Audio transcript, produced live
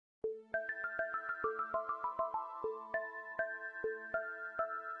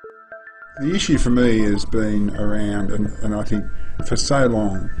The issue for me has been around, and I think for so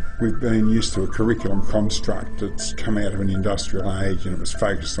long we've been used to a curriculum construct that's come out of an industrial age, and it was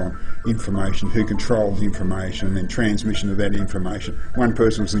focused on information, who controlled the information, and then transmission of that information. One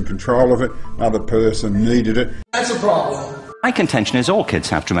person was in control of it, another person needed it. That's a problem. My contention is all kids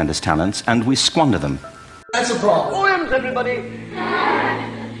have tremendous talents and we squander them. That's a problem. Poems, everybody.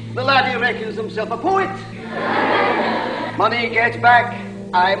 The laddie reckons himself a poet. Money gets back.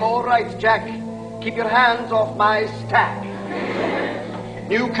 I'm all right, Jack. Keep your hands off my stack.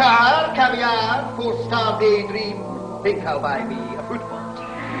 New car, caviar, four-star daydream. Think I'll buy me a football team.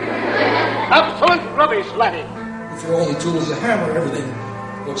 Absolute rubbish, laddie. If your only tool is a hammer, everything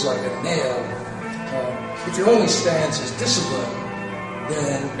looks like a nail. If your only stance is discipline,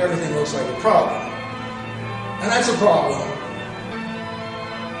 then everything looks like a problem. And that's a problem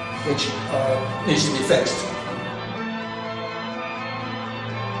which needs to be fixed.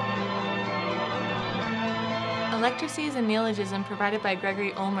 Electracy is a neologism provided by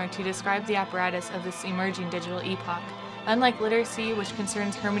Gregory Ulmer to describe the apparatus of this emerging digital epoch. Unlike literacy, which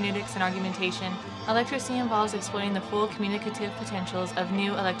concerns hermeneutics and argumentation, electracy involves exploiting the full communicative potentials of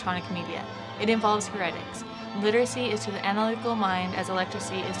new electronic media. It involves heuretics. Literacy is to the analytical mind as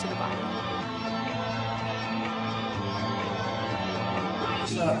electracy is to the body.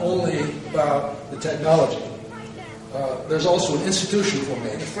 It's not only about the technology. There's also an institution for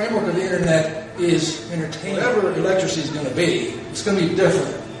me. The framework of the internet is entertainment. Whatever electracy is going to be, it's going to be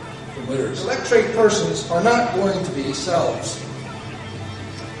different from literacy. Electrate persons are not going to be selves.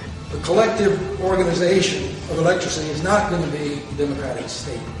 The collective organization of electracy is not going to be a democratic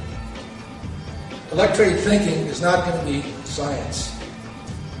state. Electrate thinking is not going to be science.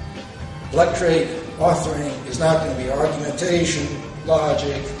 Electrate authoring is not going to be argumentation,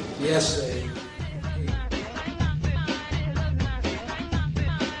 logic, the essay.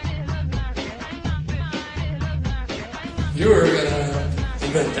 You're going to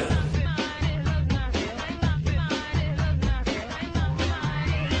invent that.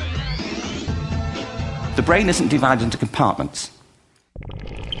 The brain isn't divided into compartments.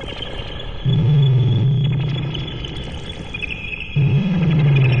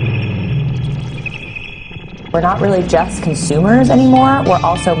 We're not really just consumers anymore. We're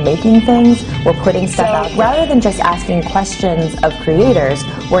also making things. We're putting stuff out. Rather than just asking questions of creators,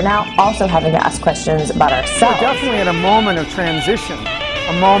 we're now also having to ask questions about ourselves. We're definitely at a moment of transition,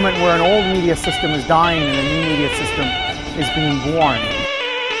 a moment where an old media system is dying and a new media system is being born.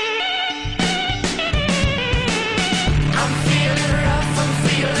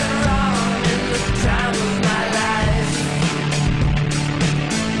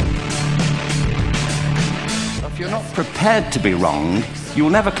 If you're not prepared to be wrong, you will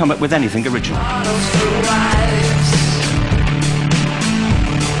never come up with anything original.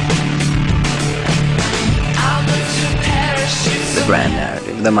 The grand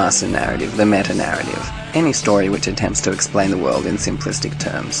narrative, the master narrative, the meta-narrative. Any story which attempts to explain the world in simplistic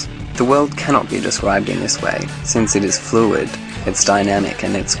terms. The world cannot be described in this way, since it is fluid, it's dynamic,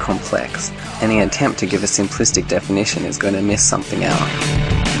 and it's complex. Any attempt to give a simplistic definition is going to miss something out.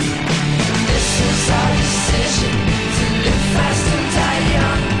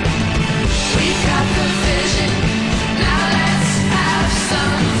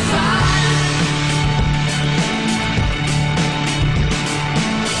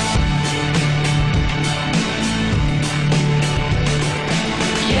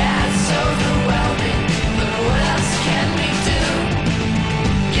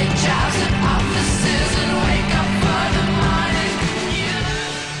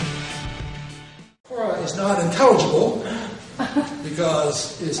 It's not intelligible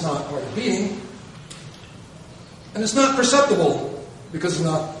because it's not part of being, and it's not perceptible because it's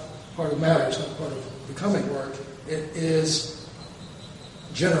not part of matter, it's not part of becoming work. It is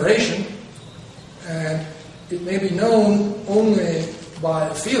generation, and it may be known only by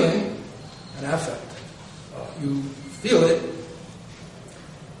a feeling, an affect. You feel it,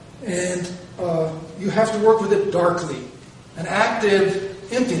 and you have to work with it darkly. An active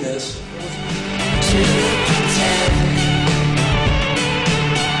emptiness.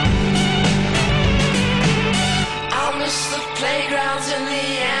 I'll miss the playgrounds and the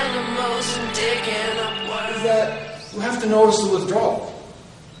animals and digging up worms. That you have to notice the withdrawal.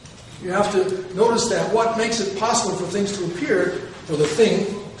 You have to notice that what makes it possible for things to appear, for the thing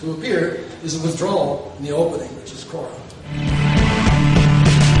to appear, is the withdrawal in the opening, which is core.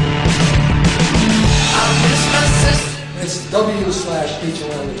 I'll miss my sister. It's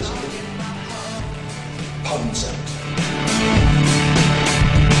W/HLL is concept.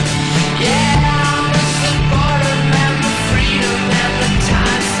 Yeah, I'll miss the boredom and the freedom and the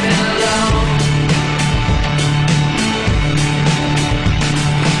time spent alone.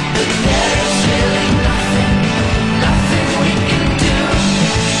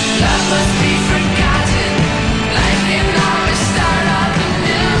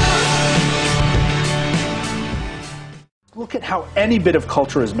 how any bit of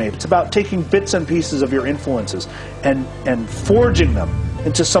culture is made. It's about taking bits and pieces of your influences and forging them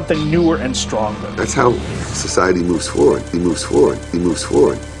into something newer and stronger. That's how society moves forward. He moves forward. He moves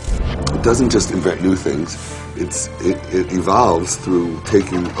forward. It doesn't just invent new things. It evolves through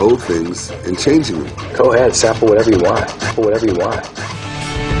taking old things and changing them. Go ahead, sample whatever you want. Sample whatever you want.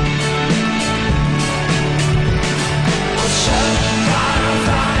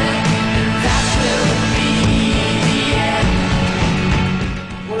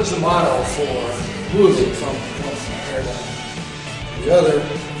 What is the model for moving from one paradigm to the other?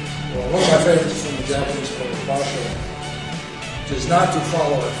 Well, one of my favorites is from the Japanese poet Basho, which is not to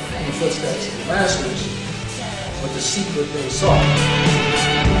follow in the footsteps of the masters, but to seek what they sought.